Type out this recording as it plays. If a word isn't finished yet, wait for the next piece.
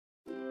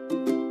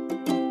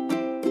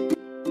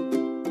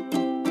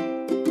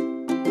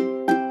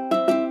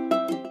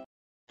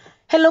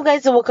Hello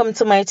guys and welcome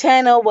to my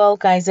channel. Well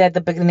guys, at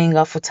the beginning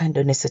of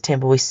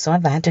Isithembu, we saw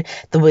that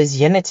there was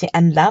unity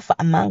and love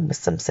among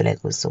Muslim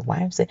Selegu's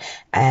wives,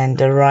 and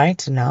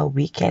right now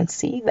we can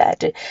see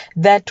that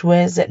that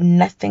was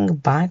nothing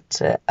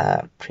but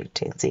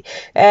pretense.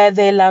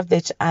 They loved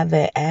each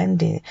other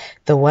and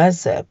there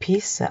was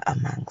peace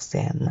amongst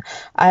them.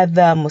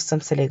 Other Muslim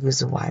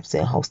Selegu's wives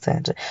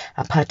hosted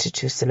a party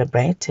to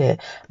celebrate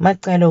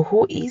Macalo,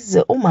 who is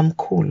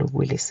Umamkulu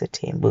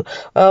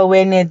Isithembu.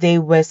 When they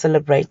were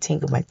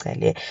celebrating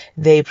Macele,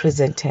 they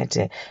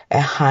presented a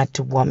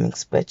heartwarming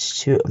speech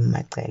to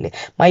Macele.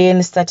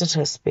 Mayeni started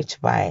her speech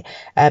by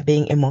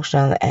being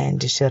emotional,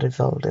 and she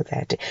revealed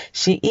that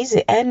she is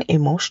an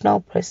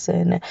emotional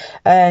person.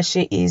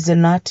 She is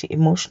not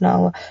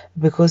emotional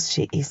because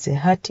she is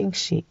hurting.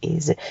 She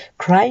is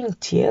crying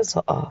tears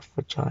of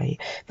joy.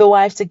 The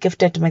wives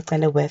gifted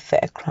Macele with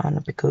a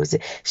crown because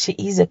she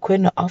is a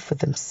queen of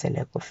the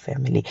Mseleko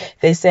family.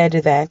 They said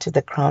that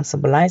the crown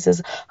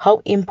symbolizes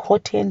how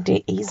important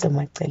is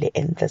Macele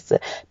in this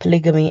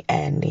polygamy,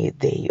 and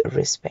they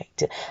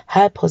respect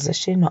her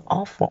position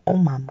of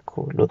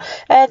Umamkulu.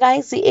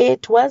 Guys,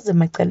 it was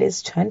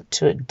Macele's turn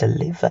to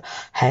deliver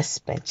her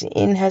speech.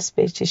 In her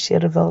speech, she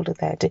revealed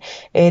that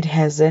it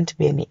hasn't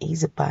been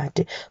easy,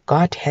 but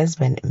God has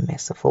been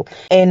merciful.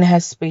 In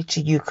her speech,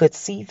 you could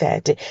see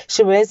that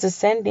she was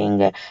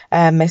sending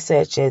a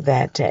message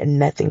that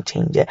nothing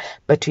changed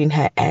between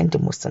her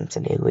and Muslim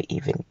Selego,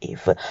 even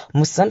if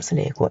Muslim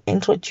Selego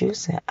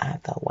introduced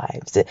other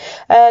wives.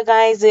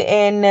 Guys,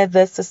 in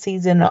this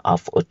season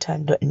of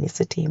Utando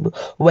Isithembu,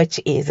 which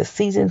is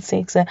season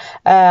 6,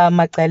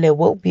 Macele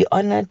will be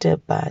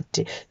honored, but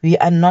we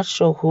are not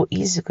sure who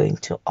is going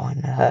to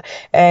honor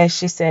her.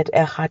 She said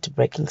a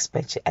heartbreaking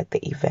speech at the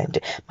event.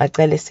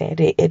 Macele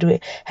said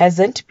it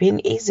hasn't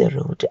been easy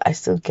road. I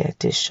still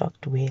get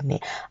shocked when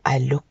I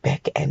look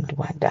back and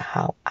wonder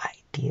how I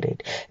did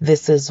it.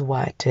 This is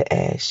what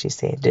she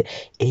said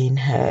in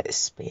her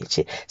speech.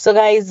 So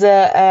guys,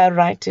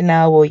 right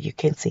now you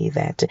can see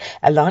that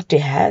a lot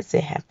has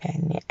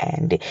happened,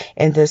 and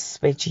in this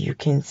speech you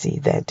can see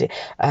that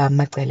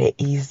Macele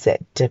is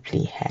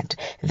deeply hurt.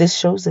 This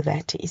shows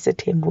that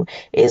Isithembu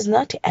is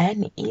not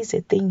an easy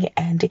thing,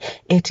 and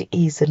it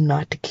is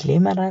not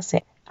glamorous.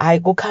 I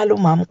kukhalo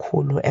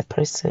mamkhulu, a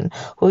person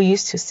who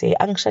used to say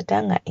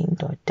angishadanga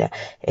indoda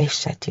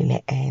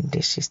eshadile,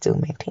 and she still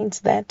maintains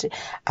that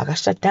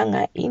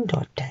akashadanga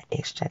indoda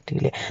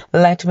eshadile.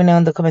 Let me know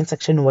in the comment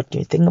section what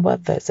you think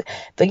about this.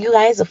 Thank you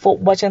guys for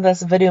watching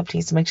this video.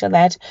 Please make sure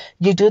that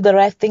you do the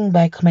right thing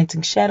by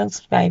commenting, sharing,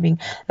 subscribing,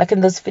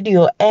 liking this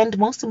video, and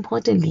most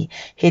importantly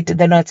hit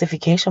the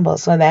notification bell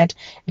so that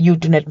you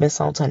do not miss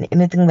out on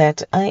anything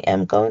that I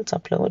am going to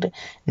upload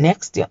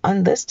next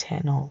on this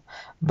channel.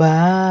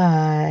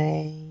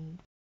 Bye.